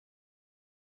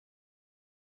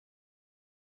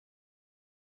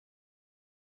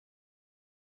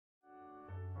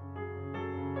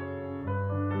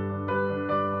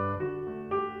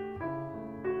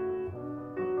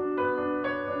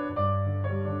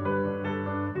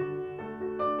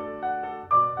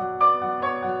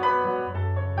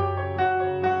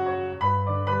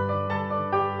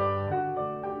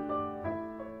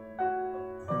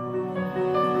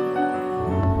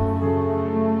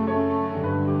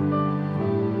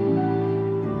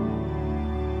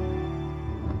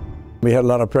We had a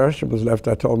lot of perishables left.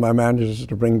 I told my managers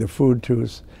to bring the food to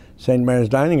St. Mary's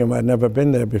Dining Room. I'd never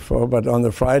been there before, but on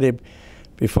the Friday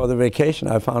before the vacation,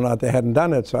 I found out they hadn't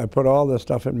done it. So I put all the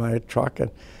stuff in my truck and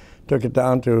took it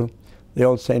down to the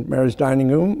old St. Mary's Dining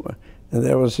Room, and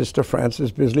there was Sister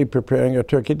Frances busily preparing a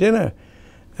turkey dinner.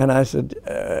 And I said,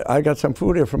 I got some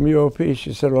food here from UOP.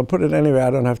 She said, well, put it anyway.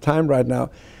 I don't have time right now.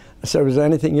 I said, is there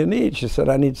anything you need? She said,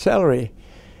 I need celery.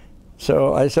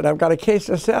 So I said, I've got a case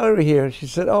of celery here. She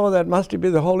said, oh, that must be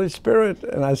the Holy Spirit.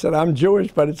 And I said, I'm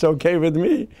Jewish, but it's okay with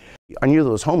me. I knew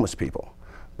there was homeless people,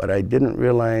 but I didn't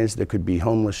realize there could be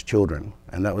homeless children.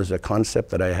 And that was a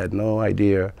concept that I had no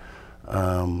idea.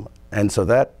 And so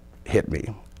that hit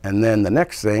me. And then the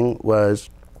next thing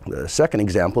was, the second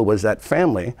example was that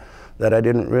family that I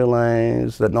didn't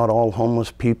realize that not all homeless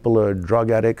people are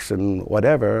drug addicts and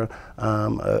whatever.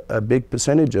 A big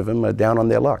percentage of them are down on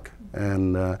their luck.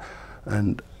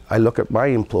 And I look at my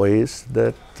employees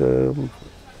that,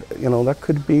 you know, that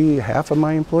could be half of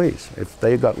my employees. If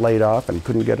they got laid off and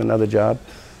couldn't get another job,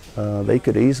 they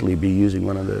could easily be using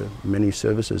one of the many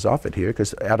services offered here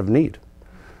because out of need.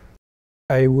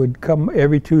 I would come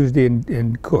every Tuesday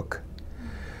and cook.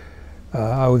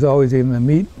 I was always in the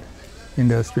meat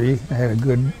industry. I had a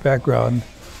good background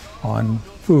on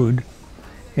food,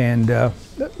 and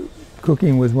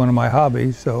cooking was one of my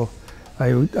hobbies, so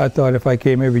I thought if I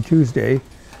came every Tuesday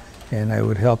and I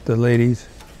would help the ladies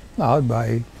out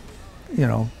by, you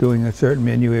know, doing a certain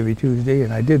menu every Tuesday,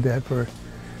 and I did that for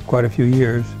quite a few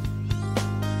years.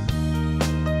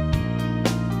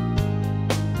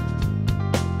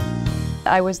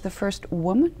 I was the first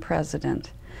woman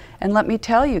president. And let me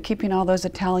tell you, keeping all those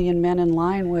Italian men in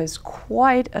line was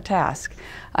quite a task.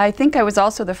 I think I was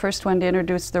also the first one to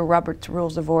introduce the Robert's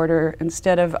Rules of Order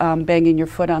instead of banging your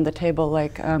foot on the table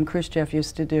like Khrushchev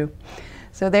used to do.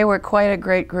 So they were quite a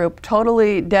great group,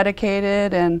 totally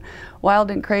dedicated and wild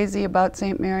and crazy about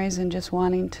St. Mary's and just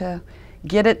wanting to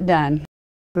get it done.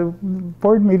 The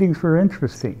board meetings were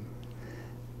interesting.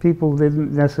 People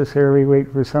didn't necessarily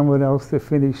wait for someone else to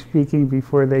finish speaking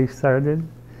before they started.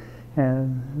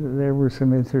 And there were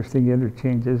some interesting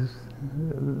interchanges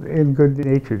in good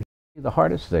nature. The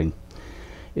hardest thing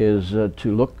is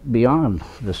to look beyond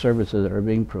the services that are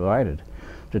being provided,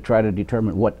 to try to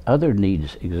determine what other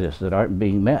needs exist that aren't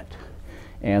being met,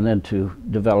 and then to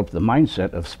develop the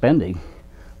mindset of spending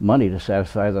money to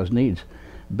satisfy those needs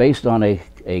based on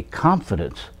a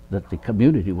confidence that the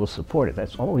community will support it.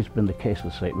 That's always been the case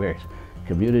with St. Mary's. The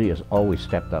community has always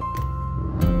stepped up.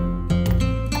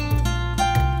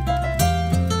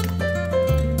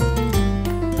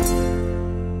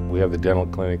 We have the dental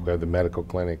clinic, we have the medical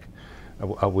clinic,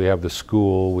 we have the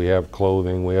school, we have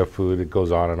clothing, we have food, it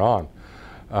goes on and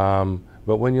on.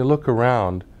 But when you look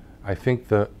around, I think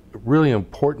the really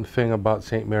important thing about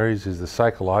St. Mary's is the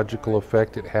psychological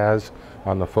effect it has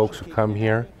on the folks who come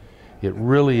here. It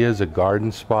really is a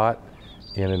garden spot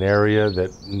in an area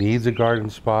that needs a garden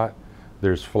spot.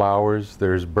 There's flowers,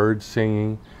 there's birds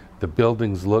singing, the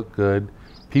buildings look good.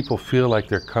 People feel like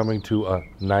they're coming to a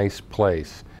nice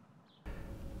place.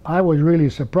 I was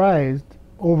really surprised.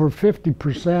 Over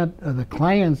 50% of the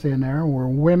clients in there were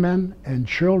women and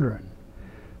children.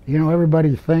 You know,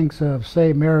 everybody thinks of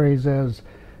St. Mary's as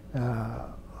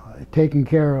taking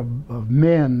care of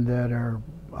men that are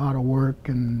out of work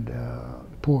and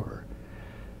poor.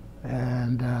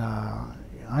 And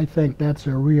I think that's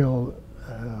a real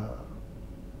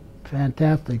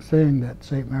fantastic thing that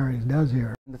St. Mary's does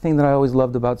here. The thing that I always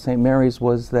loved about St. Mary's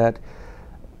was that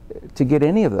to get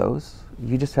any of those,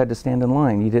 you just had to stand in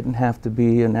line. You didn't have to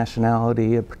be a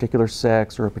nationality, a particular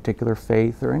sex, or a particular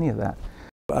faith, or any of that.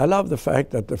 I love the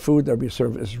fact that the food that we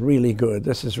serve is really good.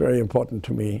 This is very important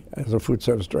to me as a food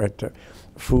service director.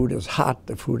 Food is hot,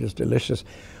 the food is delicious.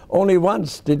 Only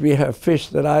once did we have fish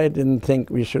that I didn't think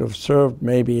we should have served.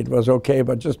 Maybe it was okay,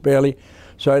 but just barely.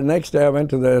 So the next day I went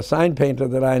to the sign painter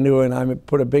that I knew, and I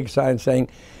put a big sign saying,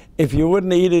 if you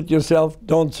wouldn't eat it yourself,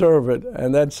 don't serve it.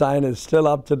 And that sign is still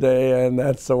up today, and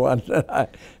that's the one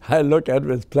that I look at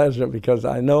with pleasure, because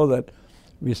I know that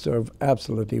we serve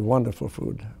absolutely wonderful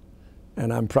food.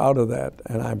 And I'm proud of that.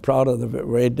 And I'm proud of the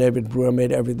way David Brewer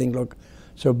made everything look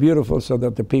so beautiful so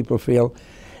that the people feel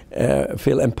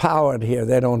empowered here.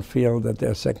 They don't feel that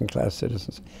they're second-class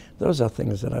citizens. Those are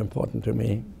things that are important to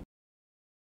me.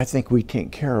 I think we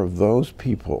take care of those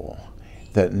people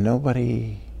that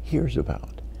nobody hears about.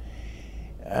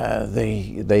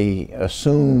 They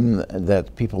assume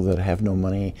that people that have no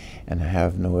money and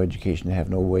have no education, have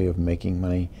no way of making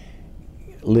money,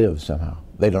 live somehow.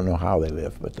 They don't know how they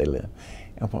live, but they live.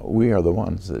 And we are the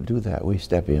ones that do that. We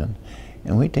step in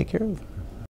and we take care of them.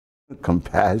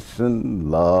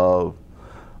 Compassion, love,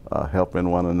 helping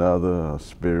one another, a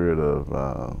spirit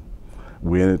of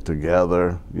winning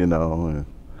together, you know.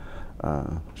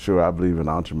 And, sure, I believe in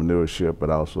entrepreneurship, but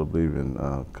I also believe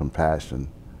in compassion,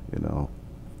 you know.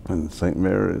 And St.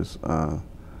 Mary's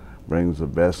brings the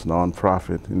best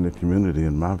nonprofit in the community,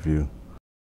 in my view.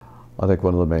 I think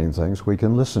one of the main things, we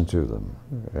can listen to them,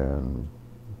 and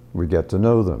we get to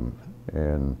know them.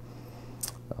 And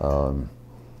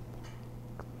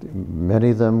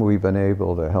many of them we've been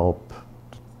able to help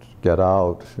get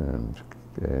out and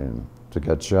to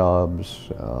get jobs.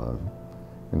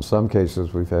 In some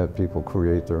cases, we've had people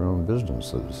create their own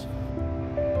businesses.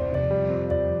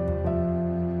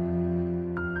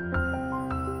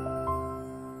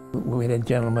 We had a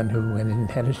gentleman who went in and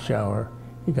had a shower.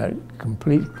 He got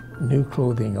complete new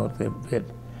clothing outfit,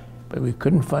 but we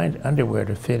couldn't find underwear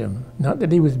to fit him. Not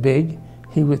that he was big,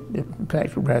 he was in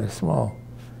fact rather small.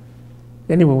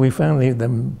 Anyway, we finally,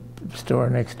 the store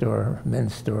next door,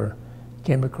 men's store,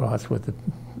 came across with the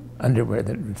underwear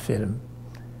that would fit him.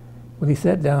 Well, he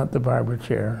sat down at the barber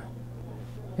chair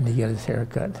and he got his hair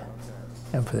cut.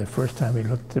 And for the first time he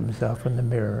looked at himself in the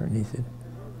mirror and he said,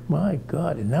 "My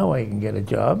God, and now I can get a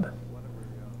job."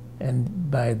 And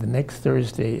by the next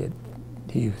Thursday,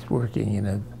 he was working in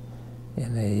a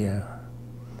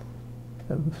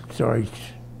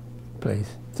storage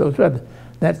place. So it's rather,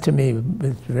 that to me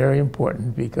was very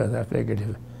important, because I figured if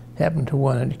it happened to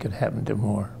one, it could happen to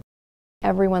more.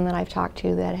 Everyone that I've talked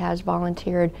to that has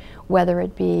volunteered, whether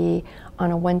it be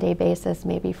on a one-day basis,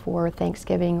 maybe for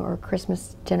Thanksgiving or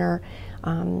Christmas dinner,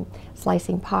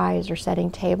 slicing pies or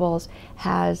setting tables,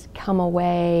 has come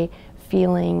away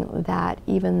feeling that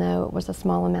even though it was a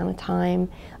small amount of time,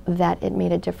 that it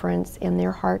made a difference in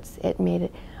their hearts. It made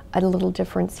a little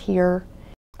difference here.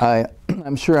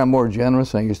 I'm sure I'm more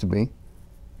generous than I used to be.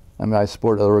 I mean, I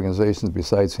support other organizations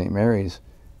besides St. Mary's,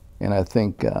 and I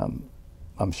think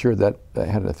I'm sure that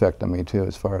had an effect on me too,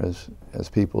 as far as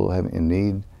people having in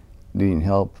need, needing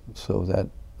help. So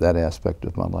that aspect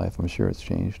of my life, I'm sure it's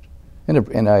changed,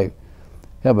 and I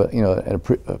have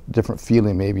a different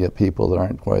feeling maybe of people that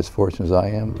aren't quite as fortunate as I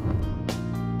am.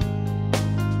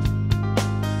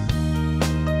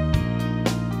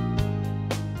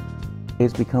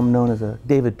 It's become known as a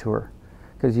David tour,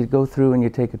 because you go through and you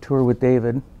take a tour with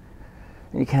David,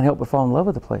 and you can't help but fall in love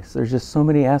with the place. There's just so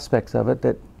many aspects of it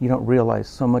that you don't realize,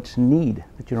 so much need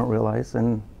that you don't realize,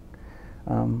 and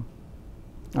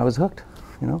I was hooked,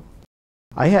 you know.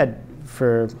 I had,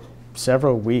 for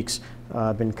several weeks,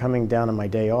 been coming down on my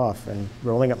day off and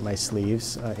rolling up my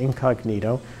sleeves,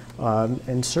 incognito,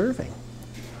 and serving.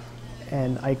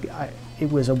 And it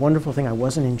was a wonderful thing. I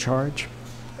wasn't in charge,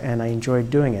 and I enjoyed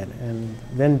doing it. And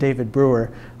then David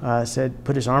Brewer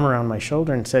put his arm around my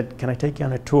shoulder and said, "Can I take you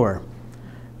on a tour?"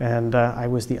 And I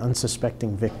was the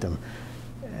unsuspecting victim.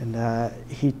 And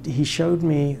he showed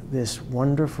me this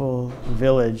wonderful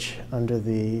village under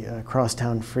the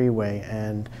Crosstown Freeway,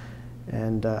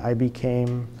 and I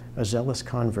became a zealous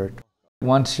convert.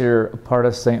 Once you're a part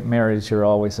of St. Mary's, you're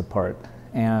always a part.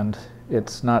 And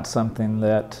it's not something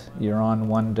that you're on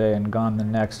one day and gone the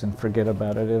next and forget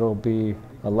about it. It'll be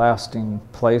a lasting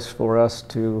place for us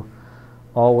to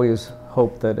always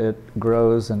hope that it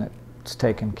grows and it's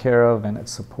taken care of and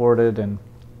it's supported.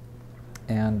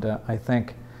 And I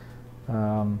think,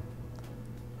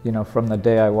 you know, from the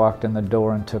day I walked in the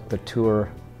door and took the tour,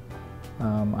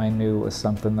 I knew it was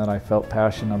something that I felt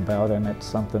passionate about, and it's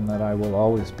something that I will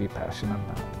always be passionate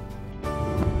about.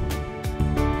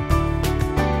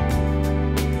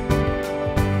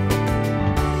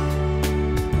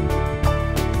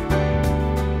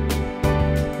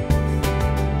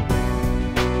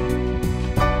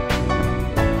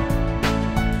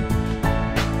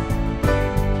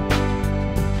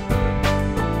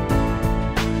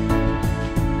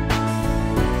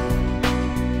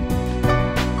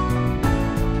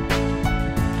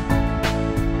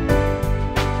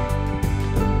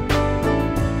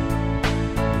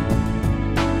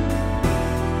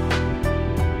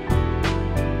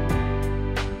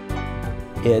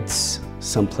 It's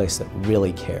someplace that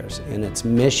really cares, and its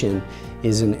mission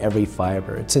is in every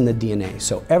fiber. It's in the DNA,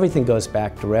 so everything goes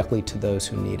back directly to those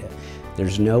who need it.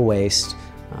 There's no waste,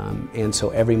 and so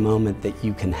every moment that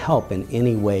you can help in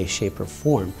any way, shape, or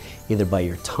form, either by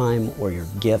your time or your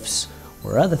gifts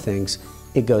or other things,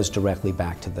 it goes directly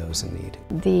back to those in need.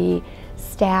 The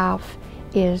staff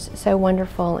is so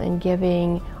wonderful in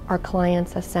giving our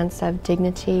clients a sense of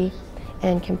dignity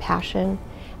and compassion.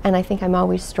 And I think I'm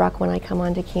always struck when I come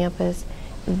onto campus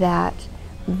that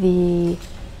the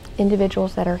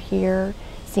individuals that are here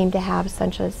seem to have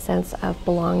such a sense of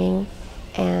belonging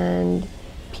and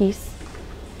peace.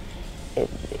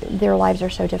 their lives are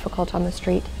so difficult on the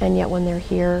street, and yet when they're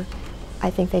here, I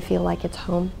think they feel like it's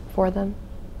home for them.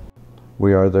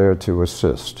 We are there to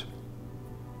assist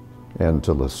and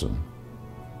to listen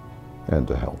and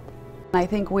to help. I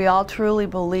think we all truly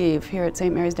believe here at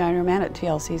St. Mary's Diner and at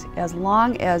TLC's, as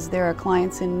long as there are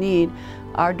clients in need,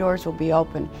 our doors will be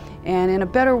open. And in a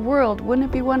better world, wouldn't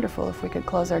it be wonderful if we could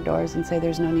close our doors and say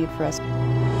there's no need for us?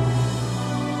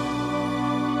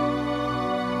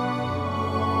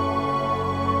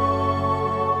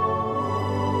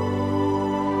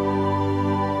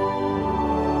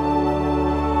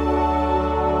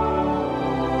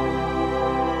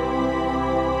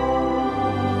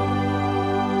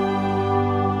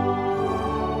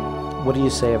 What do you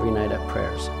say every night at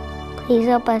prayers? Please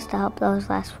help us to help those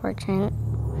less fortunate.